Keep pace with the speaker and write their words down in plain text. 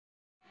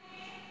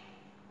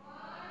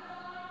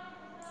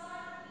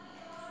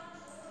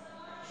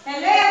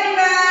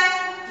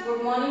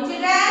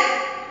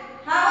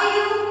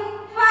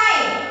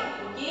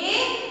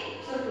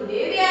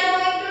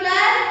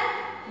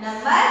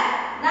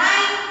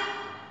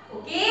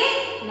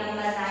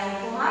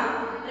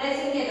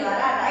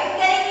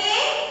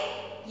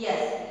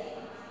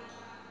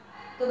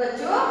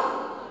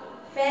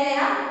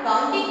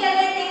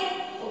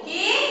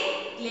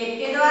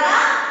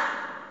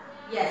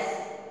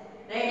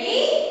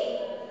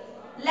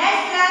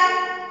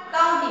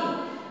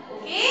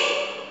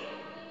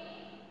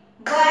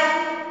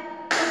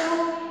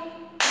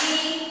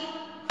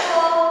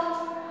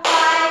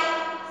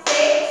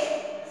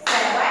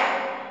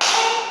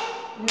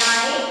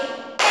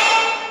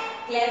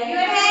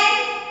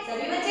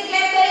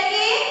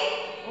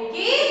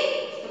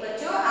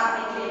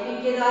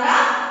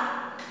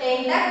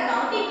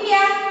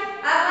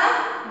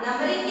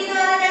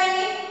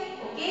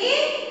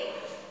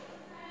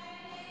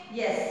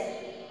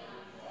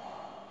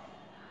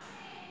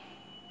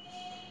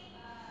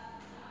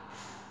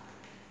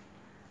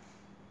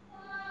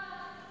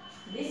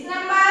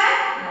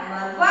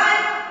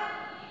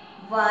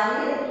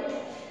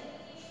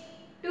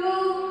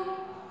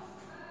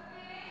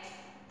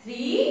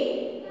3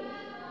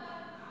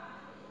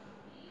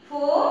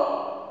 4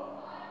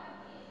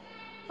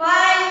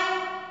 5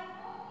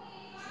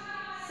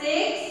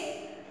 6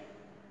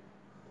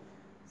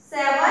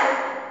 7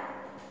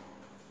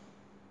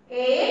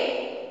 8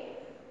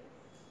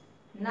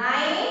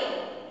 9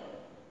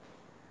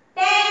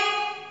 10।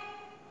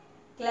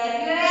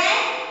 Clap your hand.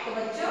 तो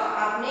बच्चों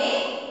आपने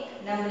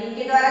नंबरिंग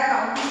के द्वारा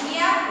काउंटिंग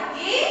किया।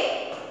 ओके,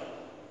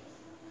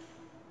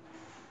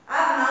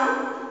 अब हम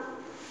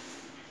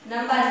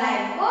नंबर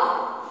 9 को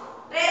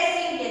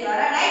ट्रेसिंग के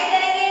द्वारा राइट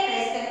करेंगे,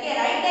 ट्रेस करके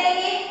राइट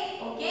करेंगे।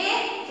 Okay,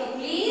 so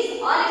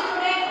please all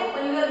student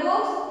open your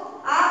books.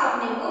 आप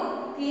अपने बुक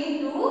थीम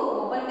 2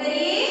 ओपन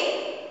करिए,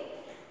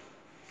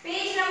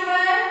 पेज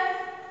नंबर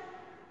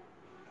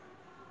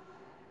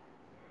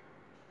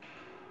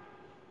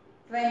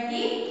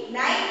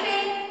 29 पे।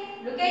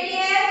 Look at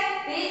here,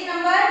 page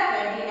number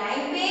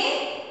 29 पे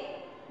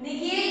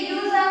देखिए,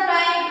 use a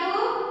prime to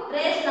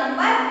trace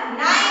number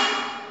 9।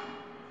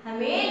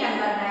 हमें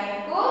नंबर 9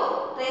 को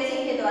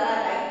ट्रेसिंग के द्वारा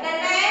राइट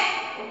करना है।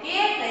 ओके,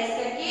 ट्रेस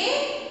करके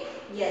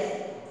यस।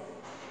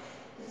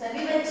 तो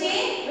सभी बच्चे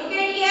look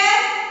at here,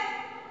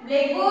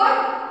 black board.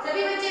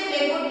 सभी बच्चे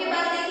ब्लैक बोर्ड के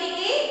पास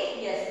देखेंगे।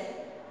 Yes,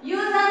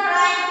 use a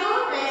prime to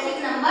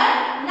tracing number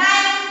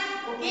 9।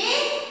 Okay,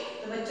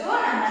 तो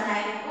बच्चों नंबर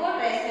 9 को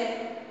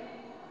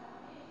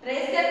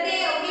ट्रेस करते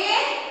हैं। ओके,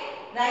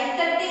 राइट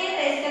करते हैं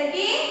ट्रेस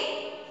करके।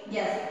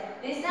 Yes,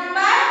 this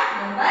number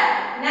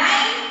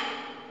 9।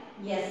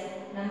 Yes,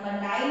 number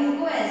 9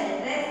 को ऐसे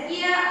ट्रेस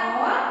किया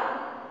और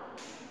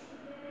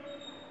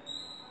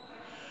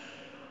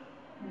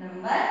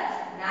नंबर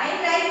 9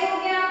 राइट हो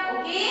गया।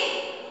 ओके,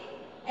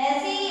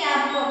 ऐसे ही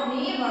आपको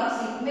अपनी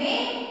वर्कशीट में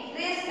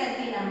ट्रेस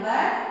करके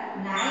नंबर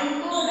 9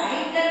 को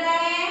राइट करना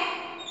है।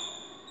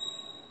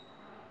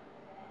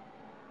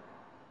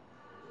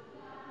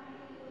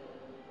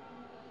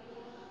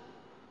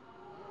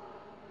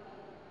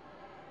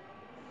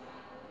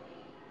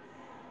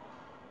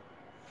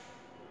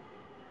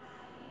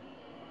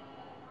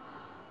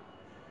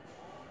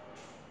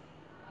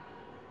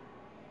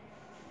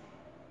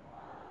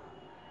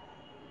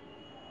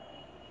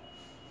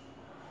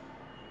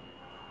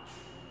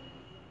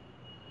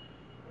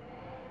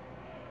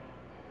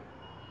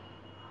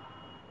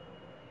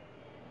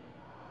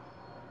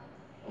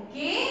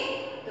 ओके,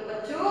 तो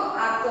बच्चों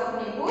आपको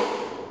अपनी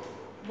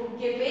बुक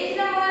के पेज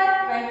नंबर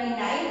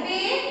 29 पे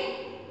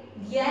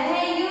दिया है,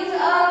 use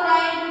a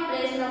prime to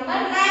trace number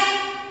 9।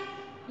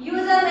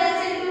 Use a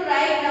pencil to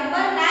right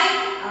number 9।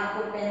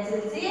 आपको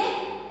पेंसिल से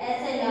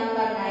ऐसे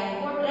नंबर 9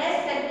 को ट्रेस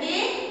करके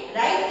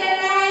राइट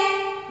करना है।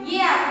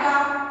 ये आपका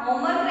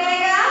होमवर्क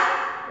रहेगा।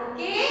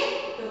 ओके,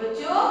 तो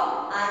बच्चों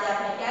आज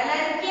आपने क्या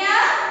लर्न किया?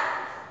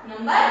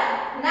 नंबर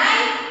 9।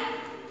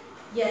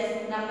 यस,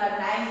 नंबर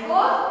 9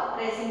 को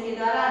ट्रेसिंग के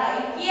द्वारा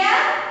राइट किया।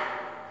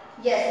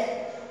 यस,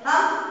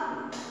 हम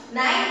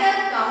 9 तक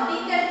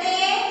काउंटिंग करते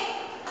हैं।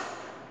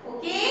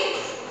 ओके,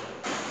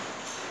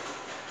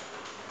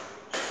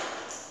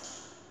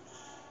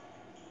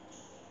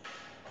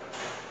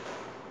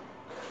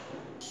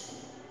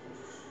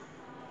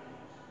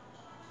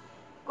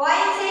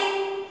 कॉइन से।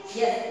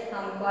 यस,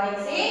 हम कॉइन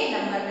से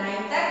नंबर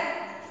 9 तक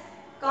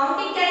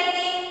काउंटिंग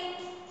करेंगे।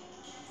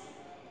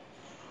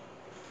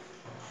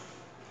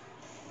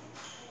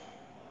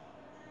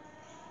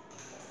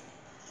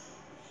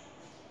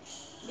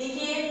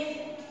 देखिए,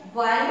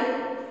 1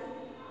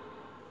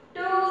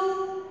 2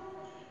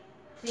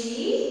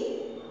 3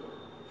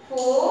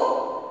 4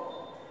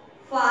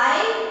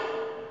 5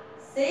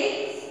 6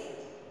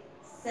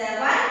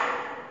 7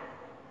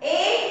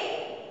 8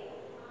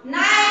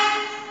 9।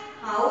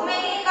 How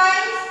many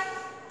coins?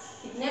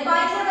 कितने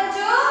कॉइन्स है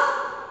बच्चों?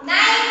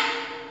 9।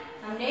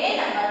 हमने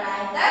नंबर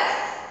 9 तक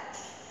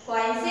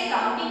कॉइन से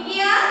काउंटिंग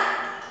किया।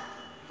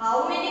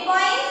 How many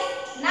coins?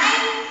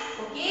 9।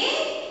 ओके,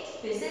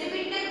 फिर से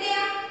रिपीट करते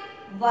हैं।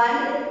 1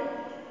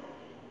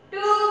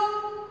 2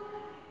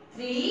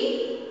 3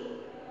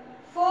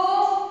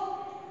 4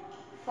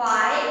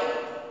 5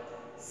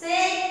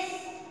 6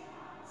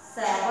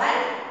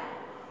 7